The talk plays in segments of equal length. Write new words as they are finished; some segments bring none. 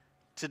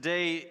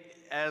Today,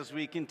 as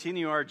we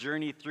continue our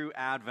journey through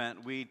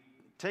Advent, we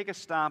take a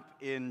stop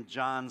in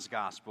John's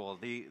Gospel,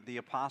 the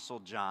Apostle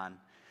John.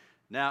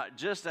 Now,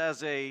 just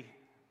as a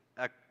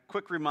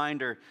quick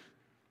reminder,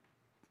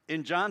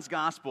 in John's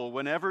Gospel,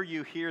 whenever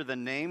you hear the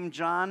name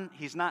John,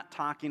 he's not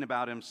talking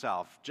about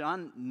himself.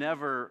 John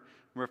never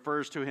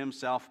refers to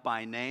himself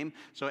by name.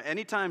 So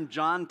anytime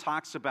John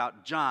talks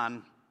about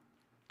John,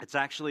 it's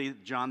actually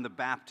John the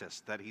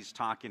Baptist that he's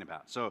talking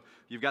about. So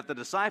you've got the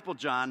disciple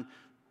John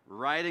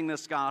writing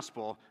this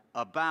gospel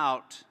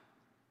about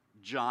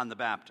John the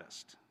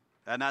Baptist.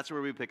 And that's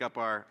where we pick up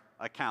our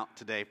account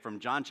today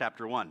from John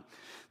chapter 1.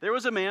 There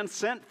was a man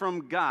sent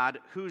from God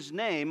whose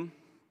name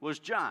was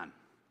John.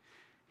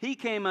 He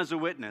came as a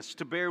witness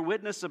to bear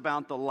witness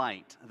about the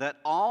light, that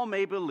all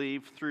may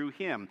believe through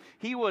him.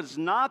 He was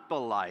not the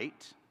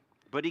light,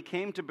 but he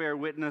came to bear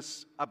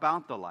witness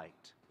about the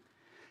light.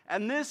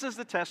 And this is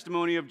the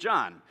testimony of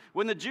John.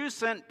 When the Jews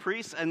sent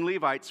priests and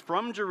Levites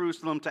from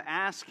Jerusalem to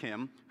ask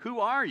him, "Who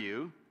are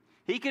you?"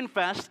 he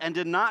confessed and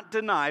did not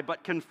deny,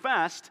 but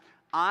confessed,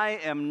 "I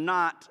am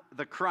not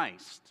the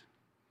Christ."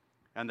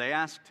 And they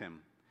asked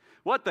him,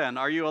 "What then?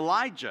 Are you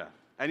Elijah?"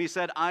 And he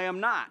said, "I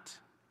am not."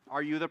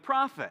 "Are you the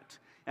prophet?"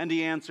 And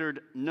he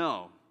answered,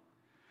 "No."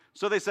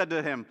 So they said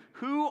to him,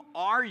 "Who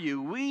are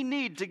you? We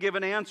need to give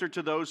an answer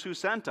to those who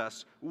sent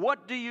us.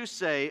 What do you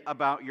say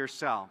about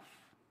yourself?"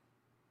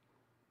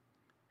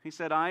 He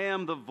said, "I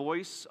am the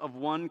voice of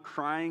one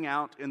crying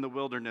out in the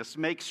wilderness,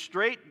 'Make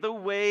straight the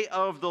way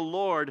of the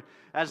Lord,'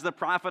 as the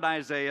prophet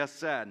Isaiah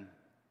said."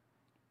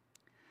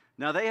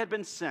 Now they had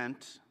been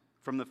sent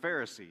from the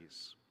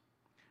Pharisees.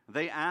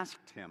 They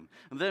asked him,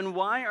 "Then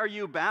why are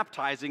you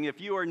baptizing if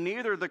you are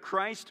neither the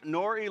Christ,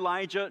 nor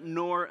Elijah,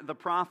 nor the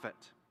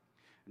prophet?"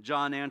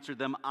 John answered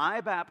them, "I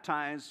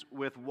baptize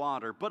with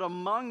water, but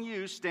among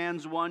you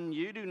stands one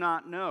you do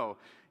not know,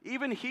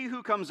 even he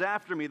who comes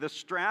after me, the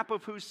strap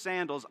of whose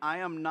sandals I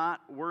am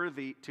not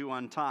worthy to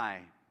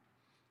untie."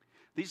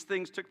 These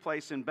things took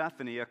place in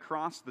Bethany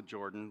across the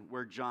Jordan,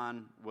 where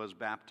John was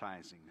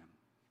baptizing them.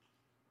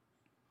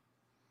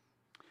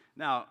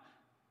 Now,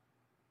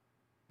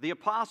 the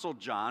Apostle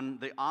John,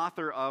 the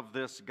author of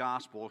this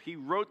gospel, he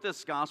wrote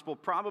this gospel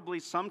probably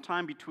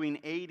sometime between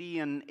 80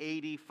 and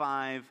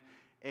 85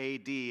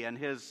 AD, and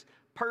his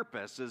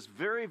purpose is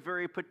very,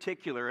 very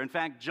particular. In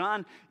fact,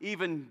 John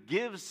even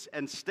gives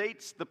and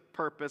states the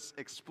purpose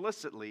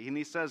explicitly, and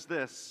he says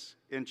this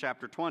in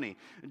chapter 20.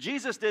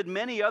 "Jesus did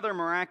many other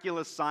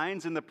miraculous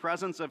signs in the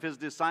presence of his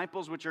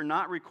disciples, which are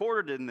not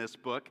recorded in this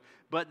book,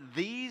 but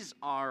these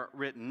are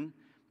written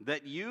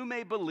that you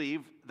may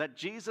believe that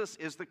Jesus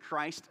is the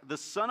Christ, the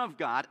Son of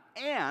God,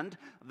 and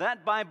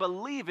that by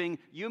believing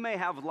you may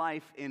have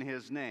life in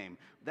his name."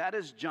 That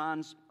is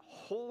John's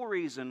whole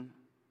reason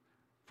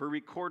for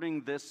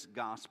recording this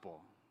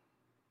gospel.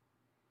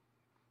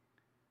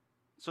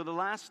 So the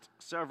last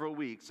several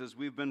weeks, as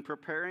we've been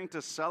preparing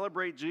to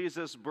celebrate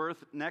Jesus'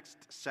 birth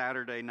next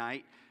Saturday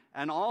night,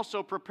 and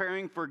also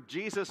preparing for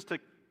Jesus to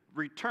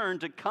return,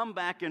 to come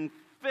back and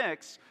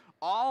fix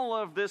all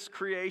of this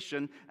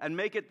creation and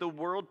make it the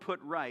world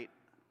put right,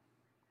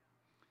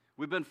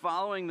 we've been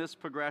following this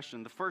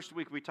progression. The first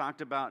week we talked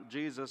about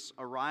Jesus'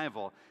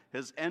 arrival,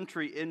 his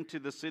entry into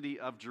the city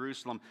of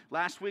Jerusalem.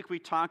 Last week we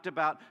talked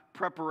about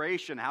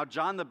preparation, how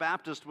John the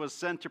Baptist was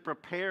sent to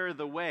prepare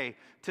the way.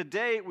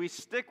 Today we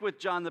stick with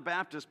John the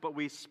Baptist, but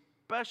we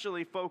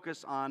especially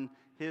focus on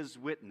his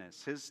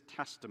witness, his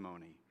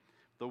testimony,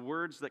 the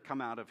words that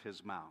come out of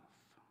his mouth.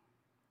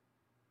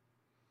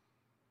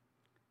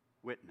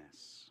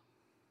 Witness.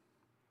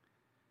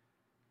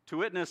 To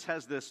witness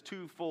has this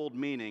twofold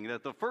meaning,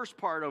 that the first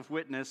part of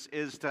witness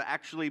is to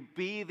actually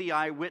be the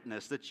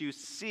eyewitness, that you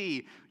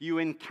see, you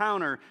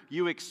encounter,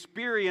 you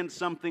experience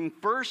something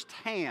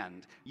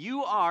firsthand.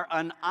 You are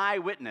an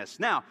eyewitness.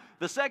 Now,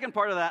 the second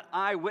part of that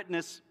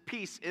eyewitness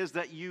piece is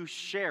that you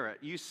share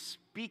it, you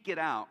speak it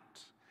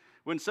out.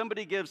 When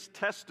somebody gives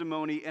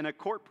testimony in a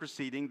court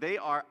proceeding, they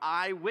are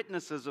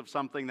eyewitnesses of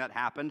something that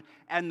happened,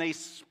 and they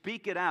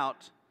speak it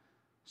out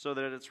so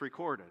that it's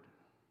recorded.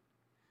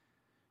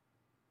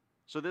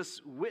 So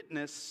this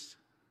witness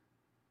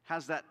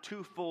has that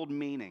twofold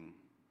meaning,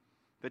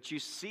 that you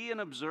see and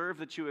observe,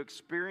 that you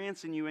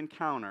experience and you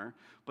encounter,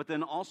 but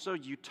then also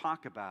you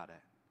talk about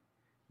it,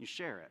 you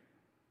share it.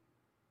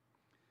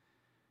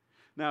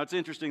 Now it's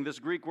interesting, this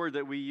Greek word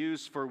that we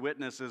use for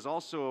witness is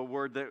also a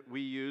word that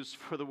we use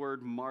for the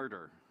word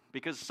martyr.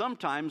 Because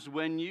sometimes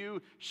when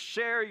you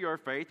share your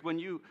faith, when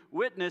you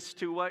witness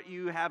to what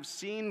you have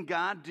seen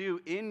God do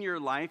in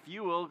your life,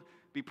 you will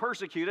be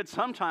persecuted,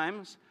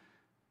 sometimes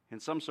in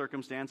some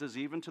circumstances,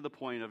 even to the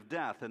point of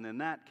death. And in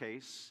that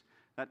case,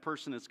 that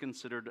person is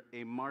considered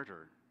a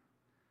martyr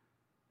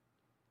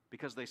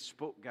because they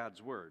spoke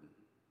God's word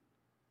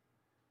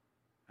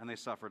and they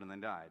suffered and they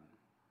died.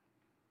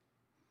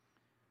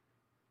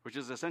 Which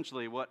is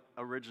essentially what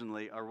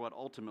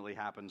ultimately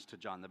happens to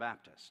John the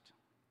Baptist.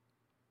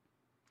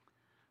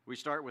 We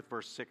start with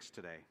verse 6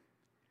 today.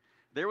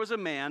 There was a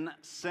man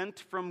sent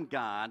from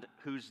God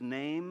whose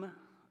name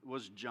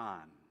was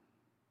John.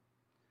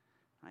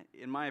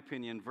 In my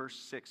opinion, verse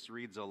 6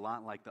 reads a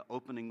lot like the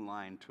opening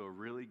line to a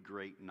really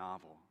great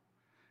novel,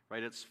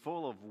 right? It's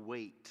full of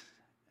weight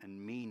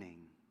and meaning.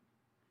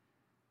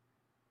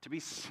 To be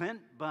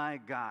sent by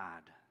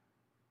God,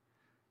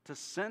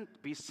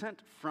 be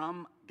sent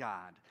from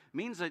God,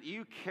 means that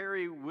you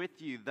carry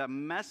with you the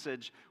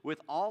message with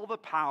all the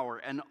power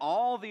and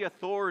all the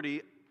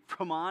authority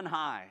from on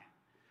high.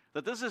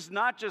 That this is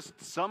not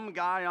just some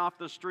guy off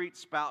the street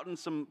spouting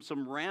some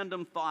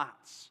random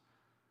thoughts,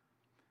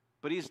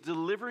 but he's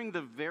delivering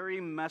the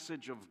very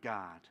message of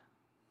God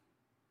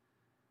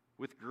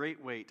with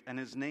great weight, and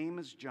his name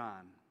is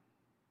John.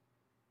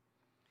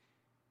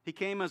 He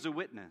came as a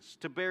witness,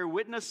 to bear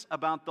witness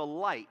about the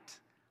light,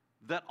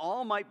 that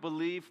all might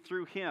believe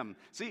through him.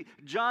 See,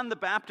 John the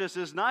Baptist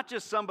is not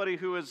just somebody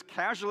who has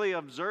casually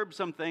observed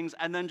some things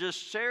and then just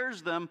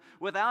shares them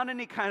without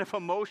any kind of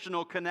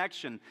emotional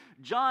connection.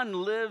 John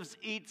lives,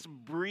 eats,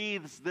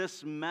 breathes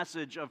this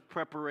message of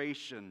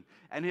preparation.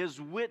 And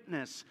his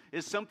witness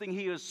is something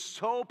he is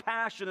so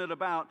passionate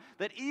about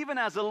that even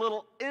as a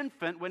little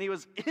infant, when he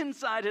was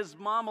inside his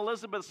mom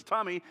Elizabeth's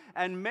tummy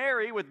and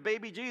Mary with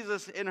baby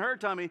Jesus in her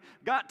tummy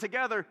got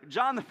together,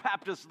 John the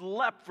Baptist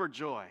leapt for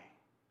joy.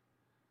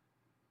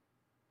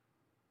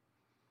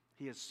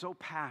 He is so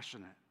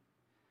passionate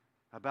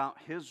about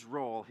his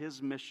role,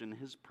 his mission,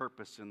 his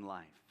purpose in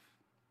life.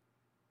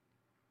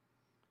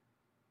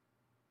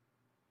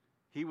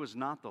 He was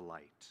not the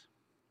light,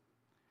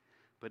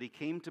 but he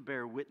came to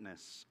bear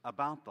witness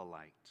about the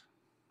light.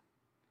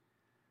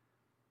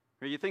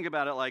 Or you think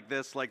about it like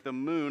this, like the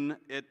moon,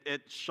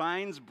 it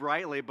shines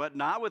brightly, but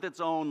not with its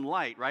own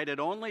light, right? It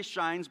only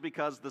shines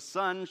because the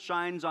sun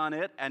shines on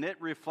it, and it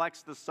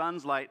reflects the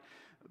sun's light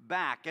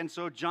back. And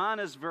so John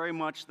is very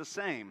much the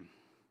same.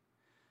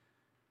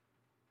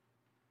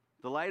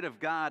 The light of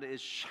God is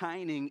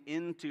shining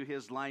into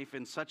his life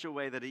in such a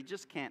way that he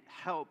just can't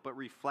help but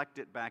reflect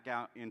it back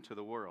out into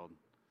the world.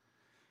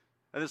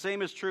 And the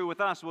same is true with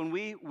us. When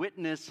we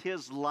witness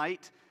his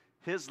light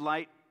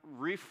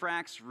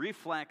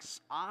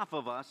reflects off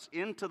of us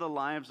into the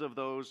lives of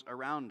those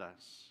around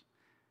us.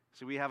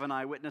 So we have an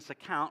eyewitness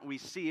account. We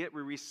see it,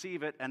 we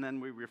receive it, and then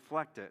we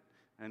reflect it,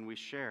 and we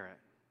share it.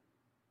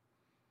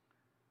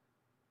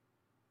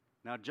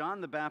 Now, John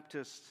the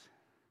Baptist,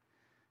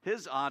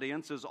 his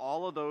audience is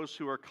all of those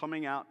who are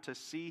coming out to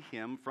see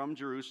him from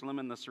Jerusalem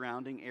and the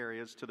surrounding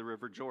areas to the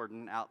River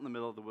Jordan out in the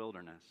middle of the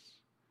wilderness.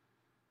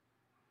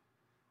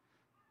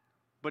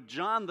 But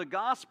John, the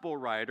gospel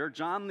writer,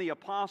 John the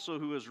apostle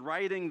who is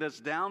writing this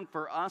down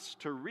for us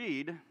to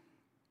read,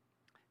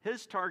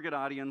 his target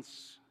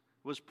audience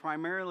was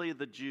primarily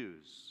the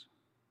Jews.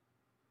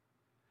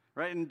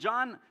 Right? And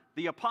John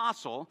the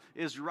apostle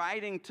is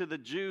writing to the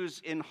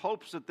Jews in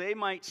hopes that they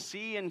might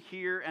see and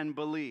hear and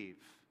believe.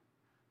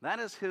 That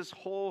is his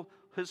whole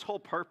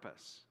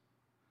purpose.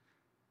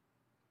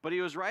 But he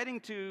was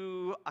writing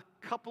to a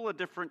couple of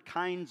different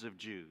kinds of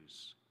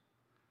Jews.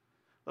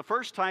 The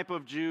first type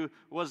of Jew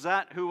was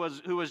that who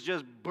was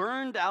just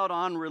burned out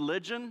on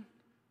religion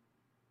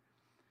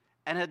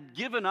and had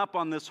given up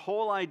on this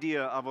whole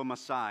idea of a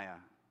Messiah.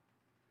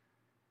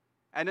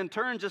 And in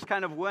turn just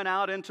kind of went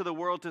out into the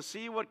world to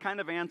see what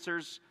kind of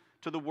answers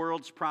to the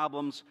world's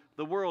problems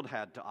the world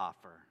had to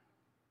offer.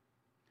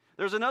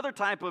 There's another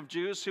type of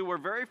Jews who were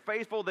very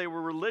faithful, they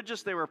were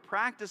religious, they were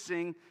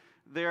practicing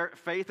their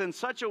faith in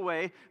such a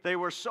way, they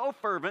were so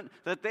fervent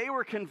that they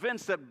were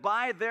convinced that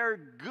by their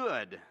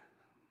good,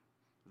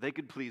 they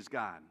could please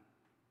God.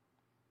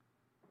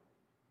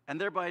 And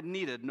thereby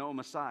needed no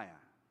Messiah.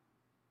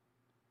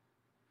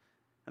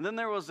 And then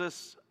there was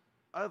this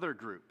other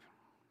group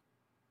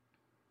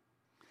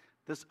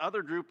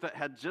that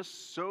had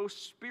just so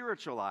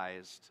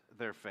spiritualized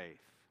their faith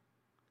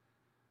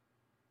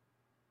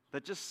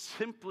that just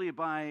simply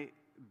by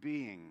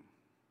being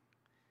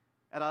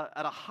at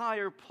a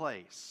higher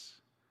place,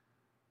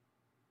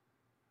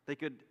 they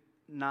could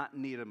not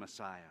need a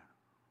Messiah.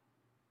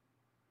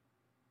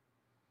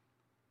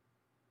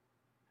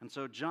 And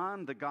so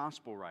John, the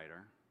gospel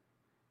writer,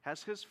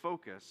 has his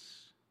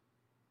focus,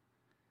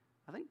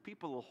 I think,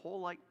 people a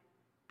whole like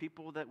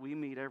people that we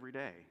meet every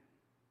day.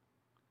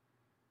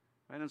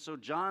 Right? And so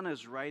John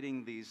is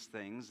writing these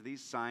things,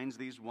 these signs,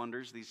 these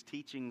wonders, these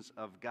teachings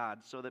of God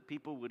so that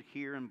people would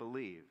hear and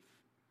believe.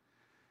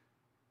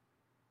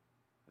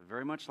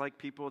 Very much like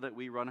people that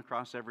we run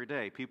across every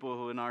day. People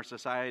who in our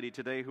society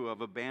today who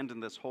have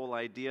abandoned this whole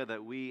idea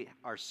that we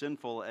are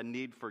sinful and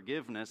need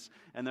forgiveness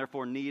and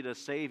therefore need a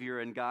Savior,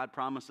 and God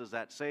promises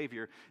that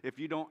Savior. If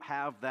you don't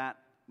have that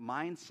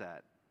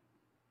mindset,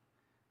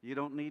 you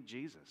don't need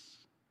Jesus.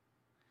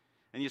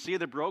 And you see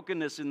the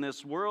brokenness in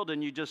this world,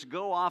 and you just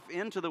go off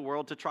into the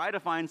world to try to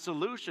find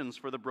solutions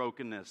for the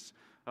brokenness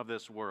of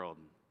this world,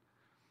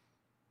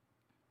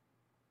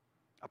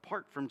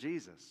 apart from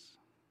Jesus.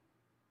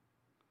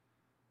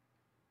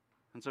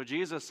 And so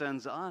Jesus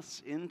sends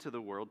us into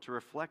the world to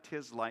reflect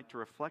his light, to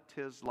reflect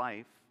his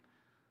life,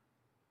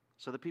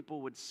 so that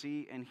people would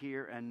see and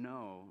hear and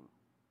know.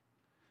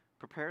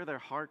 Prepare their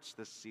hearts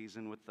this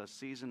season with the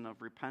season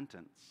of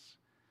repentance,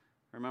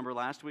 Remember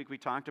last week we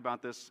talked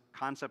about this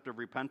concept of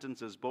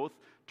repentance as both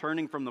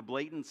turning from the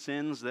blatant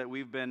sins that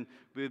we've been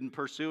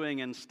pursuing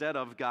instead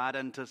of God,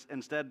 and to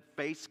instead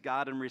face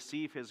God and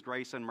receive His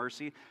grace and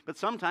mercy. But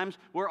sometimes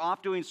we're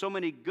off doing so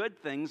many good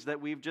things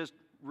that we've just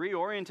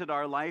reoriented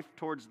our life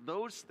towards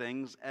those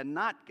things and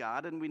not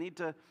God, and we need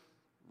to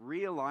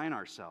realign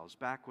ourselves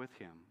back with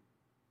Him.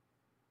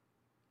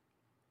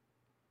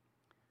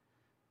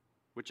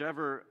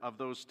 Whichever of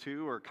those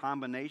two or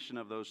combination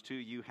of those two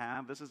you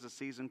have, this is a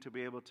season to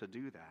be able to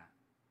do that.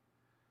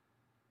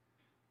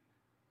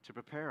 To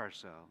prepare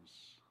ourselves,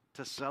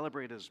 to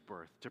celebrate His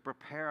birth, to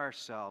prepare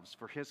ourselves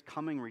for His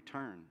coming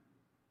return,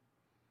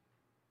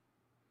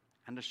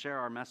 and to share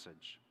our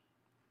message.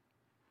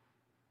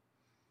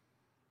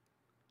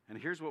 And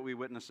here's what we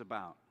witness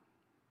about.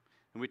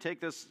 And we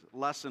take this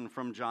lesson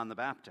from John the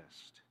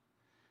Baptist.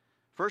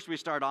 First, we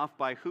start off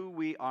by who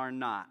we are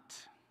not.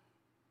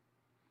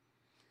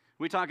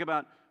 We talk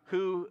about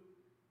who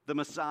the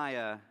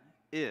Messiah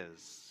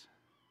is.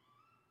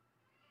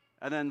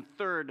 And then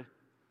third,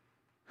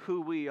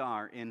 who we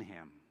are in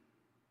Him.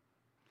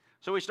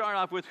 So we start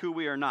off with who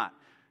we are not.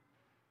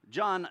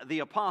 John the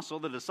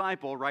apostle, the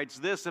disciple, writes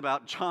this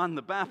about John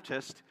the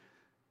Baptist.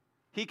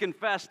 He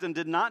confessed and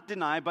did not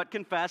deny, but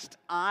confessed,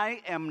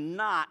 "I am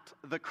not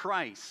the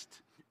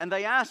Christ." And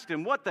they asked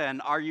him, "What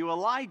then? Are you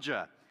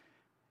Elijah?"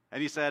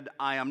 And he said,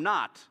 "I am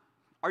not."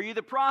 "Are you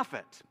the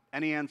prophet?"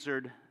 And he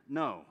answered,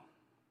 "No."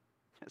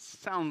 It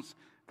sounds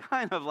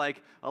kind of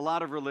like a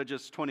lot of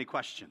religious 20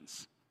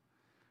 questions,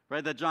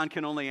 right? That John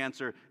can only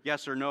answer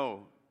yes or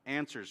no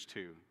answers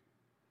to.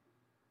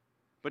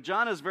 But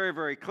John is very,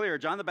 very clear.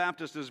 John the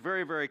Baptist is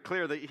very, very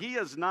clear that he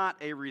is not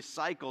a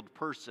recycled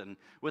person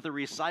with a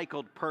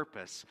recycled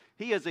purpose.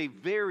 He is a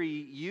very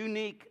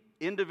unique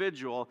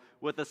individual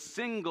with a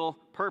single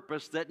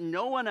purpose that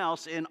no one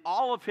else in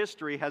all of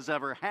history has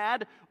ever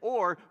had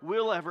or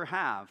will ever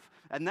have.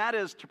 And that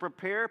is to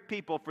prepare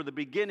people for the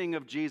beginning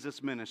of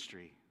Jesus'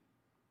 ministry.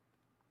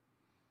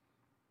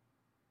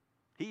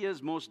 He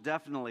is most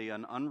definitely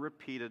an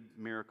unrepeated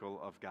miracle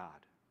of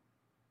God.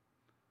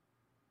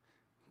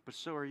 But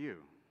so are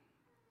you.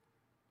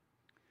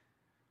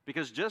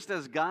 Because just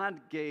as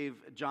God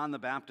gave John the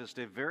Baptist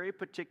a very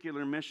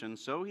particular mission,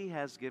 so He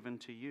has given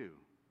to you.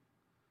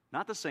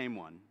 Not the same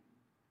one,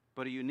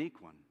 but a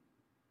unique one.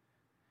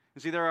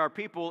 You see, there are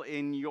people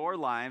in your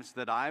lives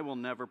that I will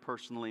never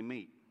personally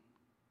meet.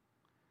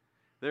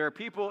 There are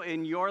people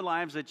in your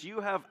lives that you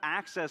have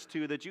access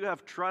to, that you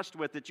have trust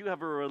with, that you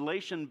have a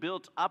relation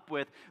built up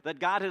with, that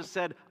God has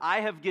said, "I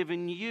have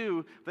given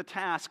you the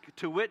task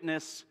to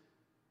witness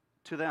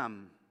to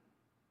them."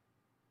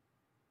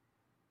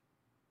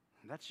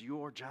 That's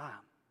your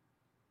job.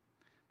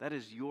 That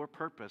is your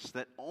purpose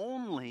that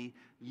only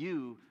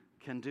you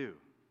can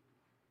do.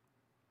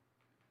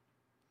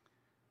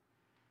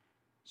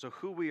 So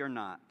who we are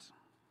not,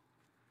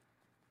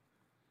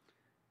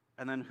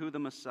 and then who the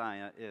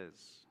Messiah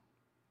is.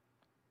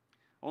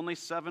 Only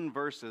 7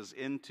 verses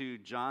into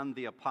John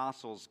the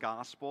Apostle's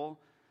gospel,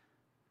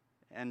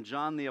 and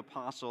John the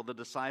Apostle, the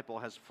disciple,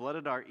 has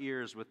flooded our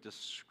ears with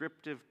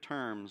descriptive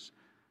terms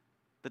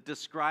that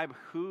describe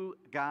who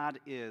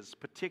God is,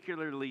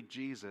 particularly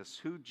Jesus,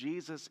 who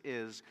Jesus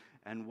is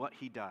and what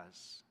He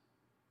does.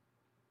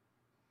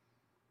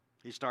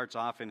 He starts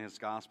off in his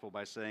gospel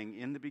by saying,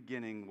 "In the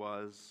beginning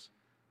was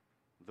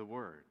the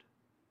Word."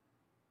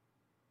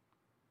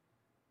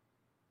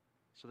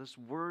 So this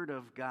Word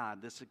of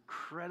God, this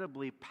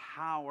incredibly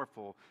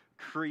powerful,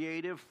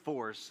 creative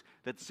force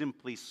that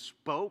simply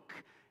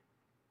spoke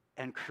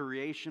and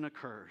creation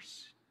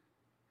occurs.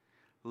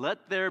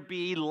 Let there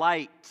be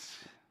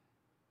light.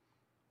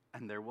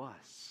 And there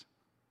was.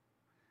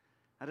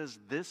 That is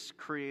this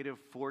creative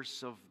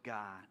force of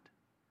God.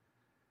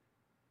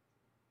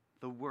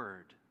 The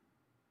Word.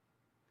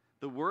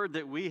 The Word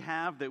that we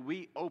have, that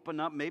we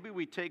open up, maybe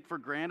we take for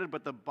granted,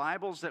 but the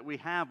Bibles that we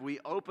have, we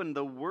open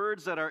the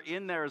words that are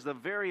in there as the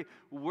very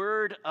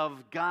Word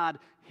of God,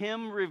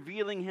 Him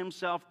revealing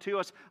Himself to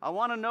us. I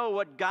want to know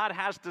what God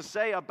has to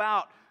say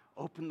about.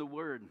 Open the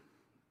Word,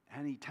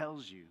 and He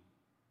tells you.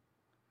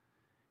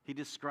 He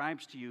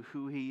describes to you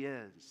who He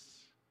is.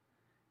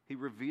 He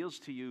reveals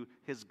to you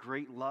His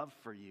great love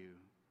for you.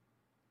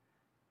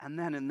 And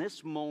then in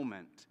this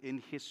moment in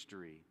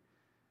history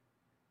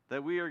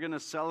that we are going to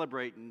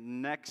celebrate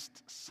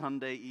next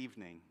Sunday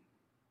evening,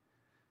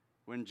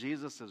 when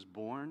Jesus is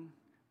born,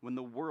 when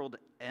the world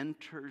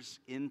enters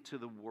into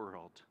the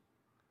world,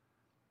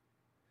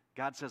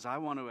 God says, "I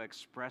want to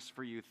express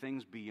for you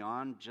things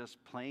beyond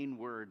just plain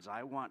words.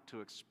 I want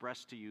to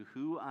express to you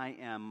who I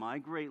am, my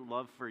great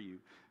love for you,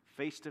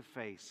 face to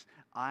face,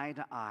 eye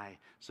to eye,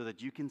 so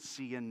that you can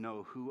see and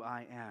know who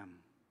I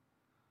am."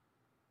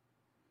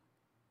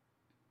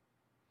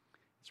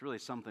 It's really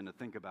something to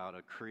think about,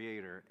 a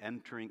creator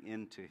entering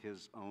into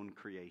his own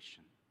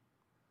creation.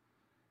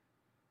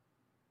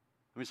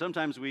 I mean,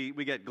 sometimes we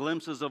get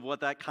glimpses of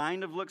what that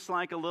kind of looks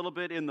like a little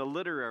bit in the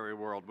literary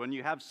world. When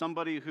you have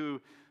somebody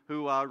who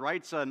who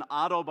writes an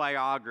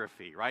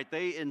autobiography, right?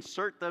 They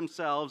insert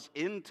themselves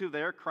into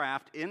their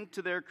craft,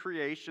 into their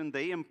creation.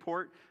 They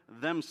import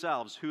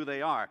themselves, who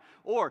they are.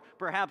 Or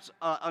perhaps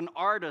an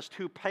artist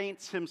who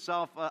paints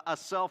himself a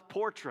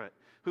self-portrait,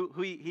 who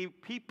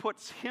he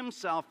puts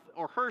himself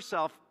or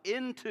herself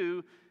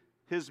into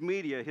his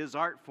media, his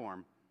art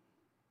form.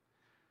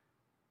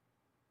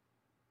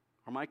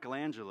 Or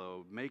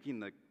Michelangelo making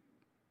the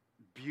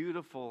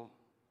beautiful,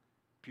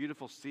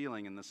 beautiful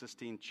ceiling in the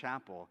Sistine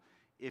Chapel.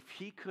 If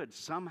he could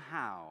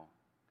somehow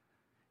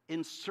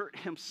insert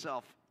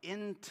himself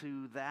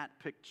into that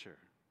picture.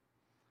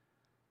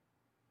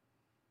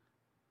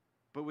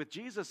 But with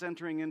Jesus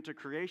entering into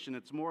creation,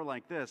 it's more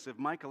like this. If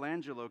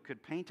Michelangelo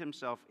could paint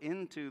himself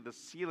into the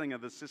ceiling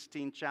of the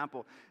Sistine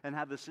Chapel and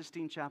have the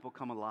Sistine Chapel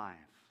come alive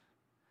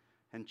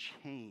and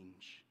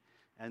change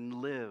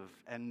and live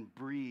and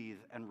breathe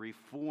and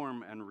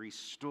reform and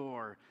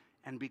restore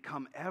and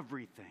become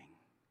everything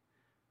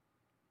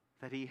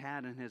that he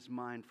had in his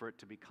mind for it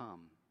to become.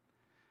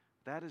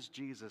 That is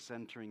Jesus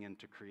entering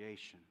into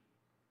creation.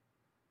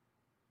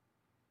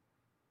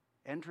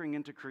 Entering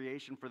into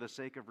creation for the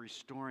sake of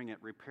restoring it,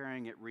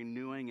 repairing it,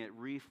 renewing it,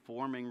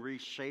 reforming,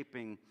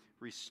 reshaping,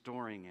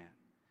 restoring it.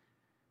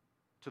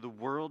 To the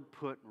world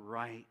put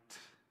right.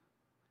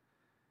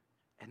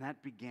 And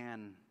that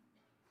began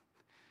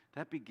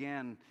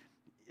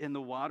in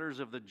the waters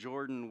of the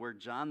Jordan, where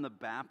John the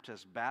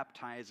Baptist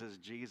baptizes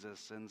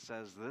Jesus and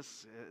says,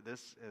 this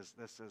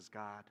is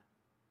God.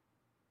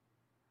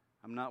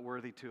 I'm not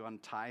worthy to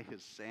untie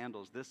his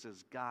sandals. This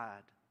is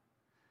God,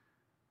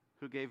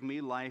 who gave me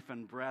life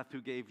and breath,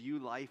 who gave you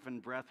life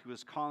and breath, who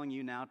is calling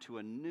you now to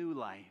a new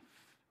life.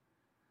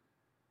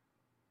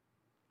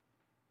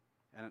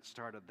 And it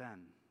started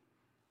then.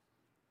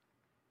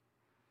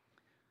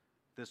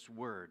 This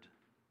word,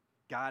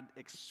 God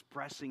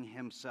expressing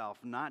himself,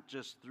 not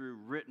just through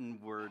written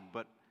word,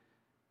 but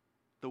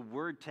the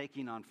word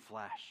taking on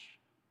flesh.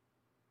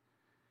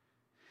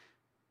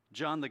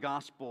 John, the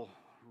gospel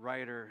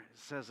writer,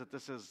 says that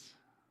this is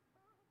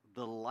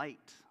the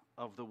light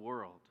of the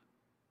world.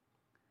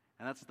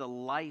 And that's the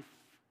life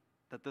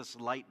that this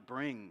light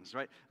brings,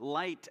 right?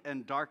 Light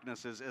and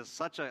darkness is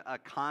such a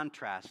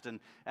contrast.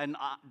 And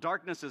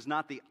darkness is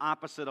not the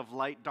opposite of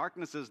light.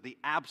 Darkness is the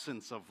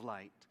absence of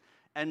light.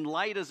 And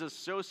light is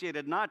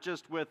associated not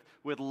just with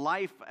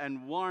life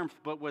and warmth,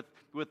 but with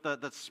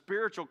the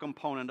spiritual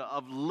component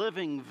of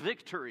living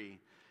victory.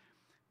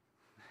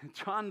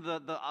 John,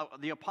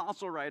 the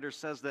apostle writer,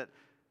 says that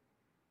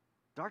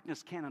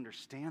darkness can't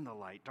understand the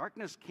light.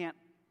 Darkness can't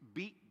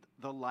beat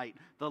the light.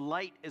 The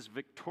light is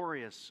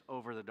victorious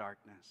over the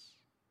darkness.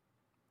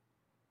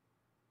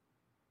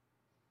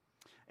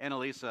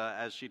 Annalisa,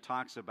 as she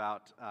talks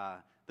about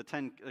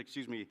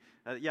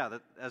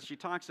as she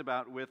talks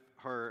about with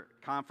her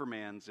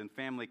confirmands and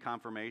family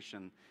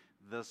confirmation,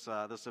 this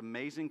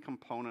amazing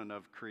component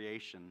of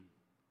creation.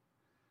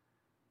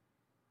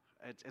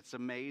 It's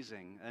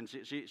amazing. And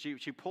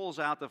she pulls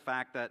out the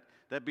fact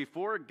that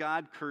before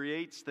God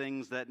creates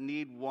things that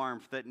need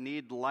warmth, that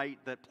need light,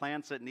 that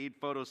plants that need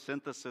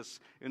photosynthesis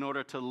in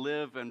order to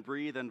live and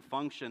breathe and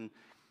function,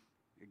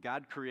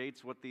 God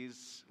creates what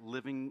these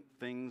living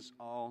things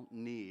all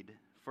need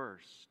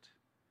first.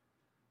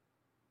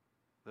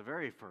 The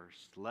very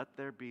first, let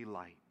there be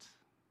light.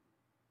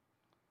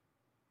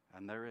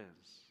 And there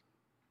is.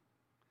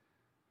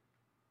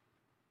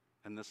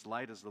 And this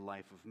light is the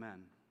life of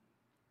men.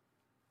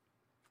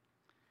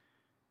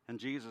 And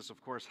Jesus,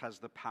 of course, has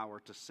the power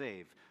to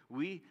save.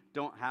 We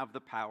don't have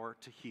the power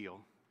to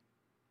heal,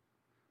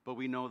 but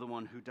we know the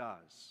one who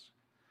does.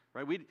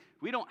 Right?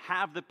 We don't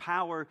have the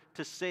power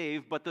to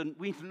save, but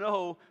we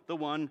know the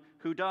one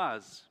who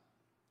does.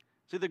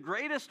 See, the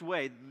greatest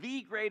way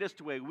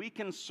we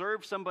can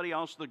serve somebody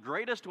else, the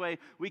greatest way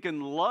we can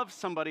love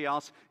somebody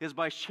else is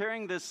by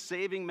sharing this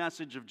saving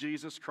message of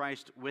Jesus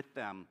Christ with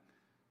them.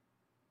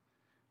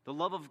 The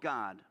love of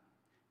God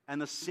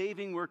and the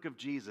saving work of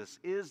Jesus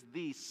is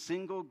the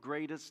single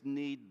greatest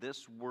need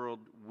this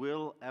world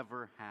will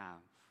ever have.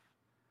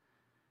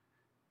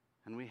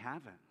 And we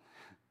have it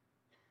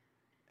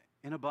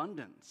in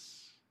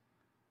abundance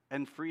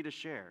and free to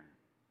share.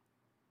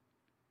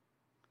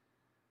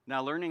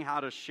 Now, learning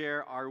how to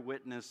share our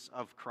witness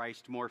of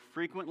Christ more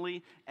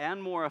frequently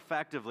and more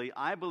effectively,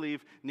 I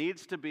believe,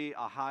 needs to be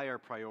a higher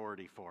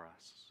priority for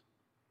us.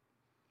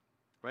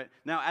 Right?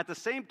 Now, at the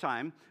same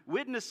time,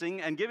 witnessing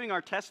and giving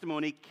our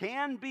testimony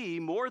can be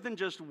more than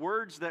just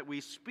words that we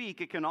speak.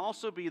 It can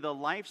also be the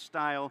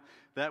lifestyle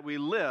that we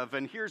live.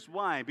 And here's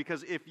why.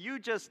 Because if you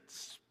just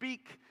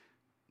speak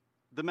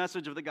the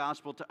message of the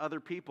gospel to other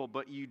people,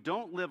 but you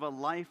don't live a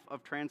life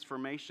of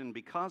transformation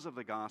because of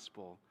the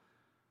gospel,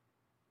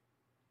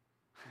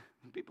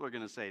 people are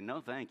going to say, no,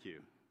 thank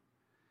you.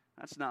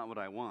 That's not what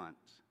I want.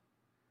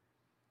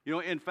 You know,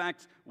 in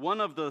fact,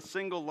 one of the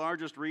single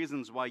largest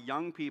reasons why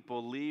young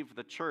people leave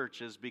the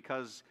church is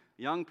because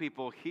young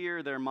people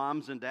hear their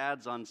moms and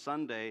dads on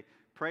Sunday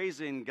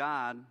praising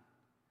God,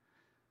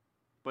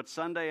 but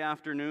Sunday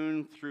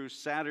afternoon through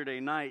Saturday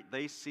night,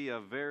 they see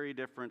a very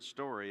different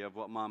story of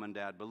what mom and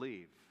dad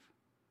believe.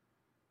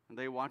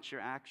 They watch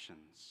your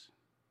actions.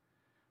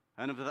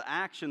 And if the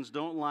actions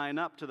don't line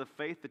up to the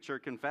faith that you're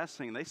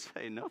confessing, they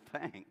say, no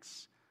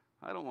thanks.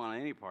 I don't want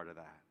any part of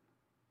that.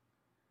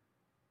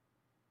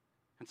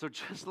 And so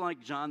just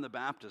like John the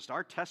Baptist,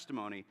 our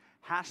testimony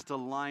has to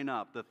line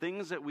up. The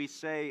things that we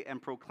say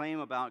and proclaim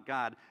about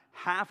God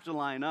have to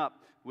line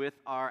up with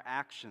our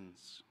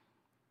actions.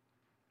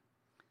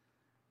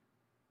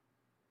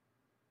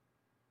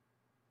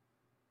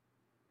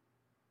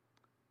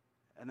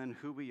 And then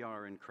who we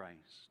are in Christ.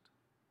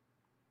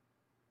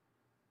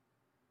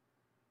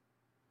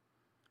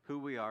 Who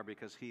we are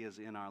because He is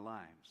in our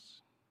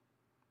lives.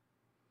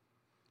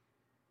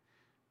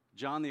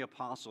 John the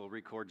Apostle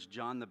records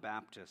John the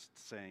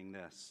Baptist saying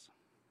this.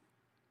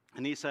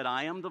 And he said,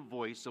 I am the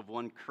voice of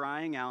one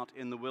crying out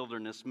in the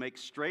wilderness, make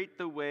straight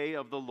the way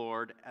of the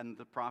Lord. And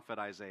the prophet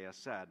Isaiah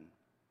said.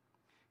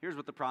 Here's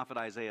what the prophet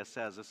Isaiah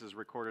says. This is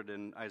recorded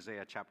in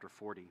Isaiah chapter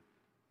 40.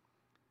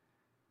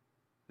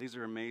 These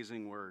are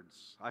amazing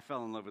words. I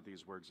fell in love with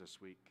these words this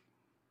week.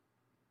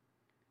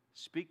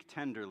 Speak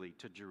tenderly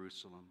to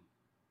Jerusalem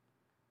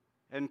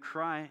and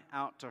cry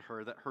out to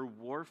her that her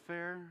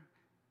warfare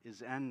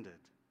is ended,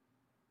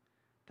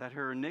 that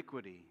her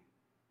iniquity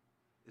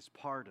is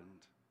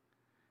pardoned,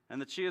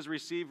 and that she has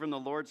received from the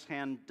Lord's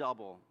hand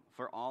double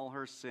for all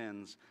her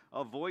sins.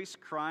 A voice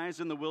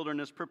cries in the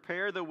wilderness,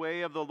 prepare the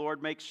way of the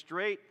Lord, make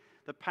straight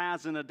the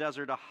paths in the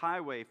desert, a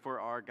highway for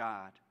our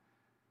God.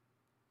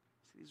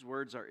 These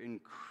words are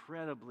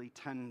incredibly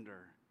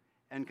tender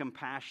and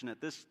compassionate.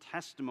 This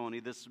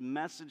testimony, this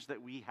message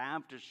that we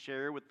have to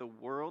share with the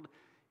world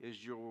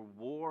is your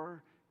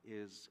war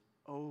is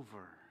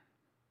over.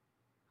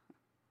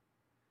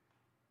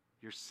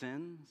 Your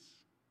sins,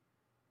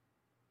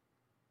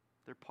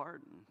 they're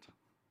pardoned.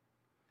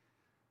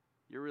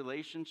 Your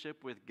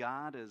relationship with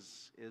God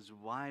is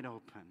wide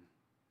open.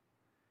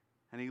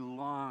 And He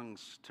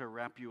longs to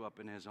wrap you up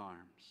in His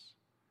arms.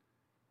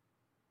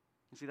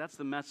 You see, that's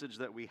the message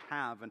that we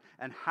have.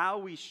 And how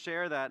we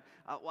share that,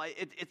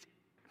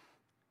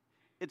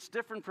 it's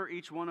different for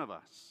each one of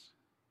us.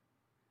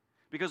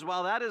 Because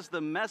while that is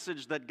the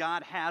message that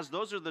God has,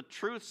 those are the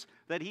truths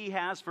that He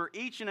has for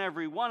each and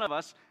every one of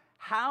us,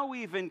 how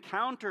we've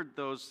encountered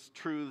those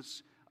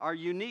truths are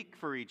unique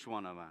for each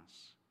one of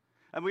us.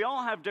 And we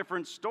all have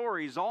different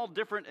stories, all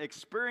different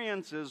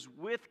experiences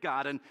with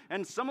God.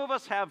 And some of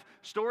us have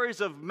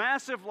stories of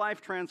massive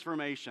life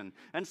transformation.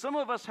 And some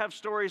of us have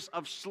stories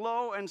of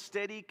slow and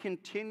steady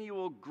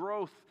continual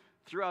growth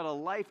throughout a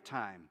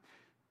lifetime.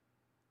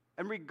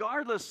 And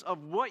regardless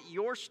of what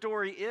your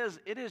story is,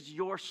 it is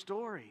your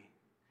story.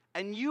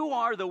 And you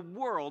are the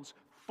world's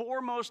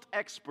foremost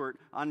expert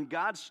on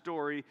God's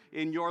story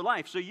in your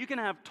life. So you can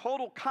have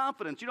total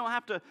confidence. You don't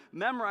have to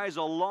memorize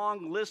a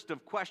long list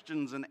of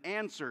questions and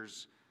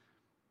answers.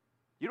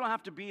 You don't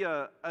have to be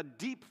a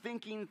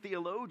deep-thinking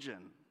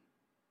theologian.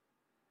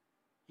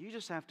 You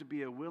just have to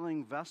be a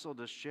willing vessel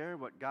to share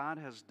what God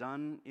has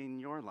done in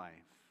your life.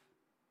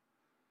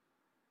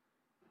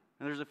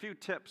 And there's a few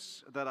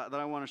tips that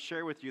I want to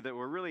share with you that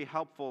were really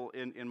helpful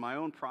in my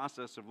own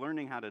process of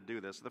learning how to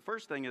do this. The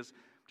first thing is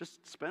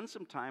just spend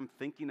some time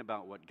thinking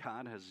about what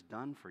God has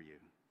done for you.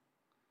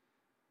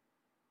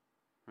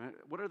 Right?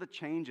 What are the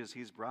changes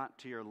He's brought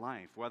to your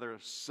life, whether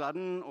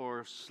sudden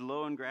or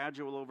slow and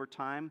gradual over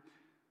time?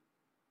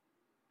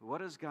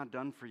 What has God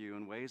done for you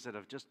in ways that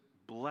have just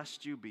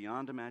blessed you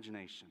beyond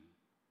imagination?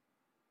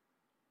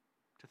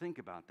 To think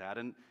about that.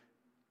 And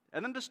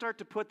then to start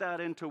to put that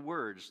into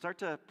words. Start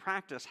to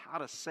practice how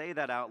to say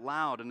that out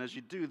loud. And as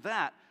you do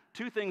that,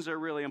 two things are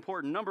really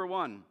important. Number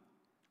one,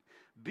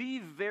 be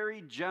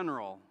very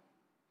general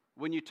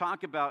when you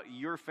talk about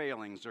your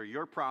failings or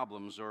your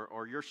problems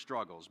or your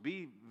struggles.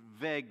 Be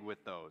vague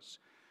with those.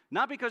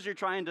 Not because you're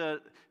trying to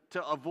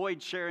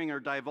avoid sharing or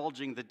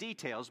divulging the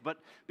details, but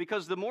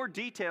because the more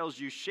details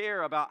you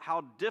share about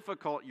how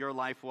difficult your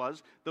life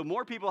was, the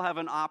more people have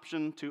an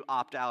option to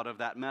opt out of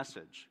that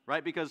message,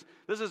 right? Because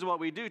this is what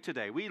we do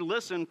today. We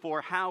listen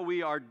for how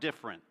we are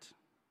different,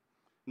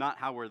 not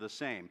how we're the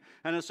same.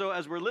 And so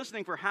as we're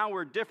listening for how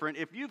we're different,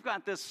 if you've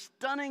got this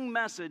stunning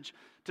message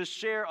to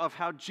share of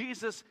how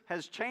Jesus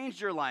has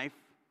changed your life,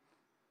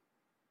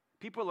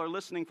 people are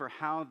listening for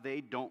how they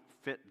don't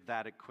fit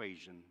that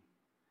equation.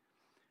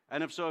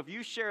 And if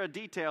you share a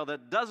detail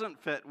that doesn't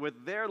fit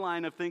with their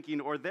line of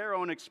thinking or their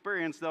own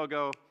experience, they'll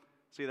go,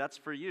 see, that's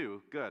for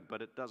you, good,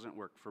 but it doesn't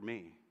work for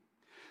me.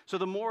 So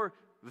the more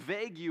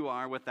vague you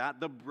are with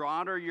that, the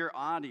broader your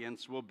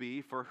audience will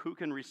be for who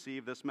can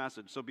receive this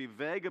message. So be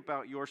vague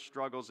about your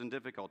struggles and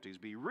difficulties.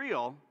 Be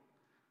real,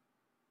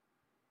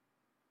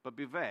 but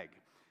be vague.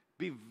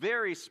 Be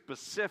very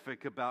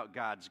specific about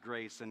God's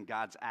grace and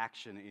God's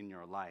action in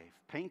your life.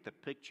 Paint the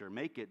picture,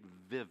 make it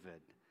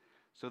vivid,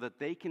 so that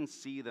they can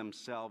see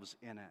themselves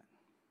in it,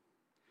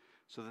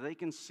 so that they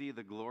can see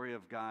the glory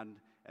of God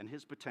and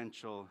His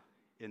potential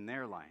in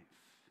their life.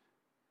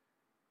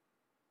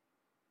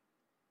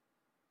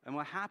 And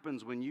what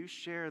happens when you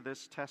share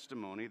this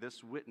testimony,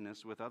 this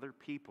witness with other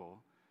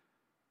people,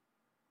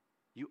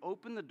 you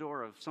open the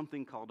door of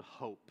something called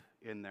hope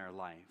in their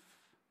life.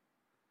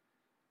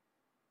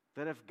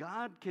 that if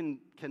God can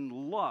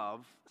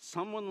love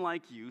someone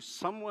like you,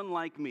 someone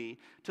like me,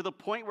 to the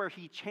point where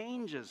he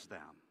changes them,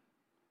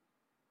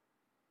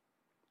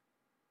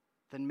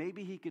 then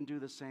maybe he can do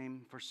the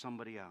same for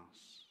somebody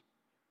else,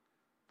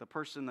 the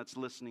person that's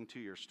listening to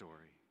your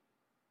story.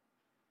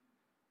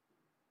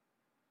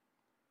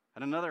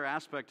 And another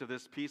aspect of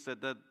this piece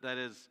that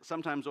is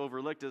sometimes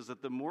overlooked is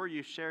that the more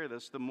you share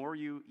this, the more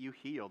you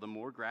heal, the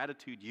more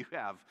gratitude you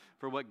have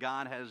for what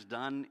God has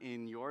done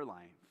in your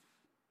life.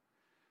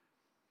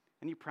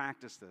 And you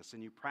practice this,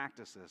 and you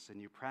practice this,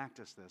 and you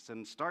practice this.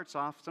 And it starts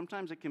off,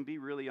 sometimes it can be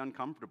really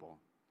uncomfortable.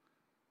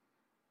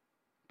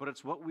 But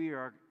it's what we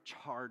are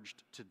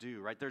charged to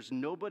do, right? There's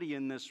nobody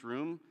in this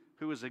room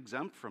who is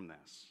exempt from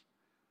this.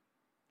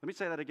 Let me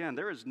say that again.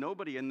 There is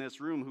nobody in this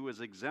room who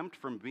is exempt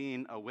from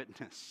being a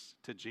witness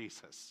to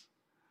Jesus.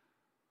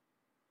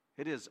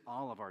 It is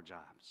all of our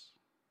jobs.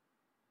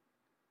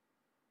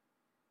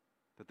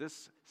 But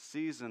this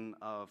season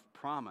of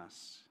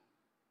promise,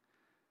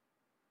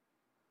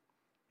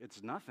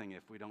 it's nothing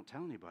if we don't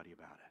tell anybody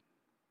about it.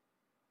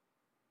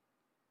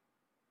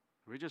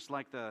 We're just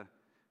like the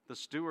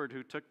steward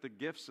who took the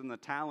gifts and the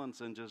talents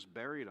and just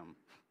buried them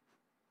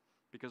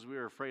because we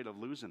were afraid of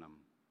losing them.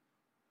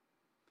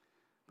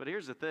 But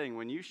here's the thing,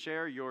 when you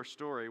share your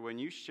story, when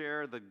you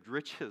share the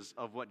riches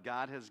of what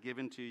God has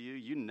given to you,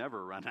 you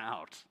never run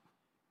out.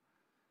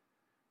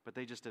 But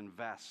they just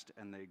invest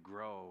and they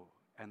grow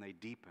and they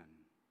deepen.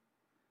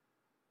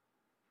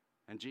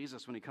 And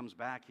Jesus, when he comes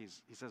back,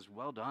 he says,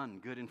 well done,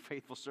 good and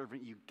faithful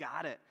servant, you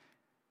got it.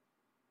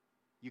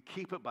 You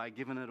keep it by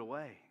giving it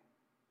away.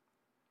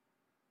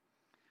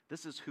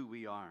 This is who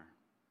we are.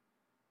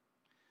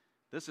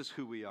 This is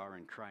who we are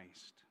in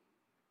Christ.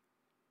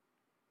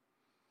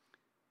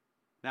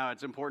 Now,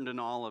 it's important in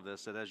all of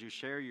this that as you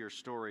share your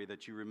story,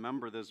 that you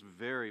remember this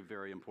very,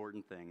 very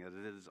important thing, that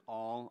it is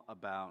all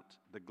about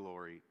the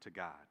glory to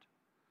God.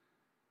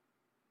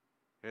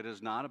 It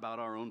is not about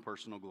our own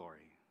personal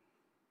glory,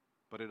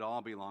 but it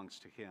all belongs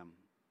to him.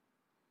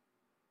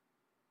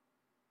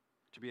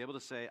 To be able to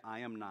say, I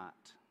am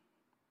not,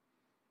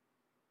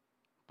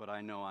 but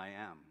I know I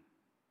am.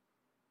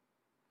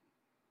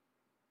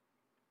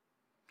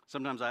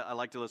 Sometimes I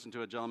like to listen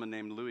to a gentleman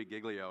named Louis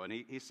Giglio, and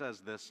he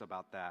says this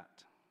about that.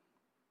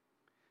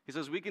 He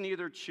says, we can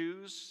either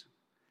choose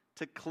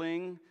to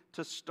cling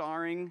to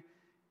starring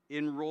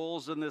in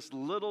roles in this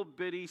little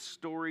bitty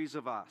stories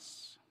of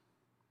us,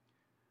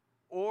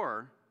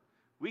 or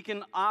we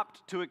can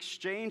opt to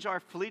exchange our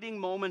fleeting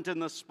moment in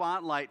the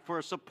spotlight for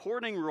a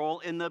supporting role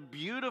in the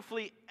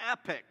beautifully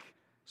epic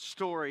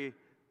story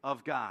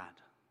of God.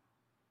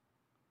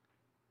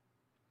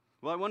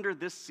 Well, I wonder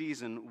this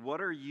season,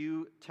 what are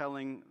you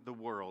telling the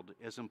world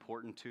is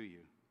important to you?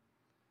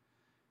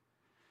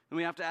 And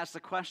we have to ask the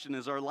question,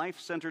 is our life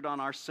centered on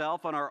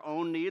ourselves, on our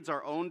own needs,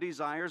 our own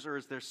desires, or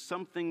is there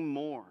something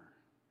more?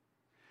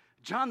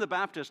 John the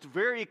Baptist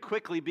very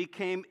quickly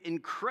became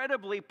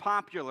incredibly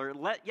popular,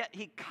 yet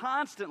he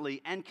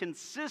constantly and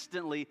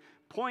consistently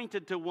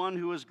pointed to one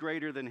who is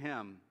greater than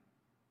him.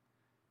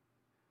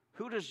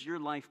 Who does your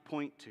life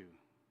point to?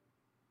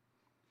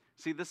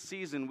 See, this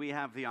season we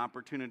have the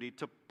opportunity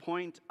to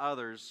point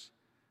others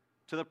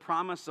to the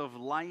promise of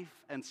life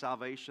and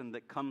salvation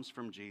that comes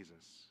from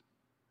Jesus.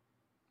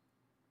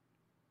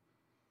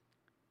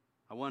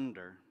 I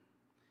wonder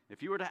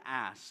if you were to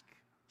ask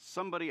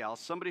somebody else,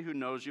 somebody who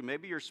knows you,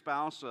 maybe your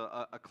spouse,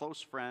 a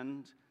close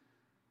friend,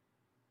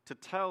 to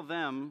tell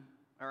them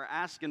or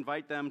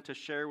invite them to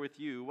share with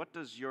you, what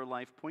does your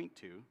life point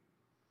to?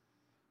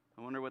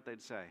 I wonder what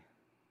they'd say.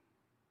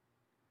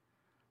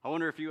 I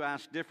wonder if you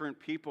ask different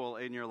people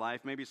in your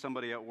life, maybe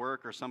somebody at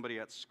work or somebody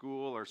at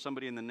school or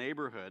somebody in the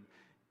neighborhood,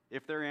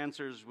 if their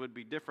answers would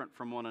be different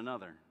from one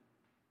another.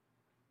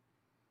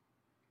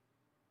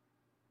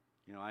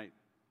 You know, I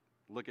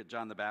look at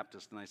John the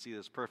Baptist and I see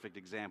this perfect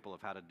example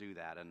of how to do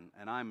that, and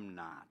I'm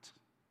not.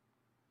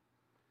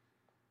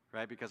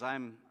 Right? Because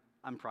I'm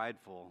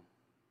prideful.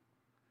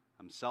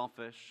 I'm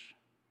selfish.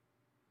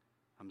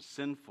 I'm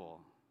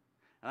sinful.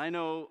 And I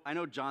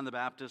know John the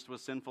Baptist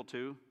was sinful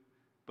too,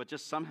 but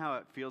just somehow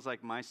it feels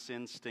like my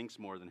sin stinks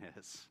more than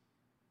his.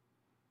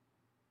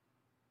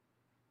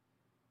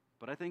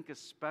 But I think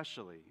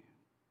especially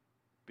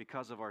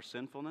because of our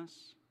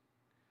sinfulness,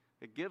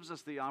 it gives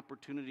us the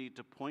opportunity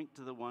to point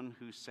to the one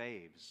who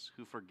saves,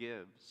 who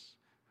forgives,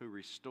 who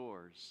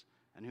restores,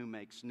 and who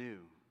makes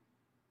new.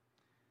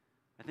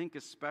 I think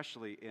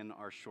especially in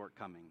our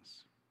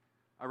shortcomings,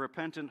 a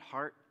repentant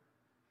heart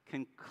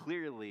can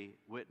clearly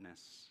witness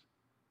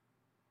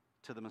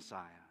to the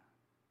Messiah.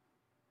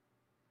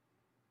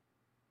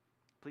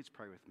 Please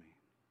pray with me.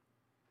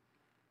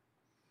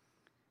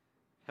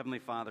 Heavenly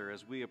Father,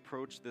 as we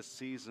approach this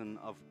season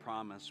of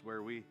promise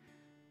where we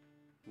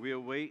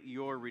await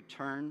your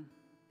return,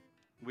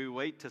 we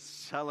wait to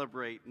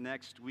celebrate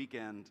next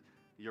weekend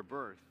your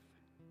birth.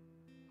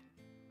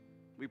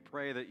 We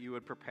pray that you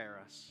would prepare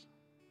us.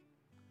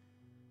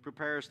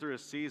 Prepare us through a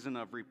season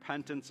of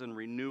repentance and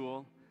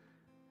renewal,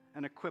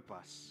 and equip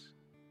us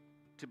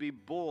to be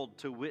bold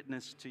to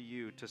witness to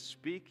you, to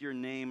speak your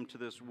name to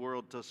this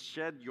world, to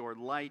shed your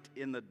light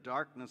in the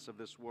darkness of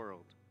this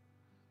world.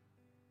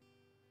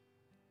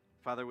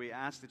 Father, we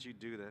ask that you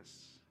do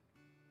this,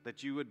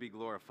 that you would be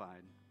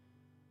glorified.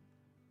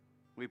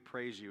 We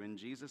praise you in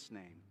Jesus'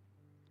 name.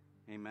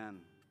 Amen.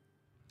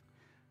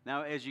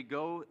 Now, as you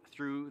go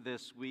through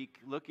this week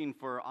looking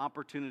for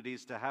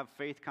opportunities to have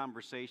faith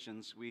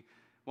conversations, we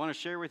want to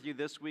share with you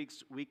this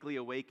week's Weekly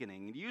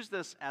Awakening. Use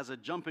this as a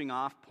jumping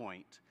off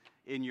point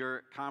in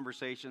your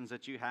conversations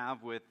that you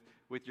have with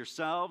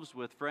yourselves,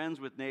 with friends,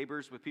 with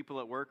neighbors, with people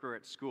at work or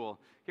at school.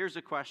 Here's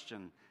a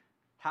question.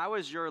 How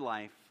is your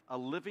life a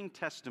living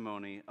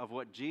testimony of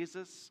what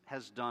Jesus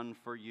has done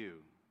for you?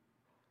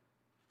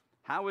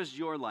 How is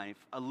your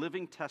life a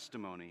living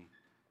testimony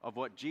of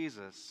what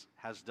Jesus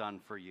has done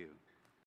for you?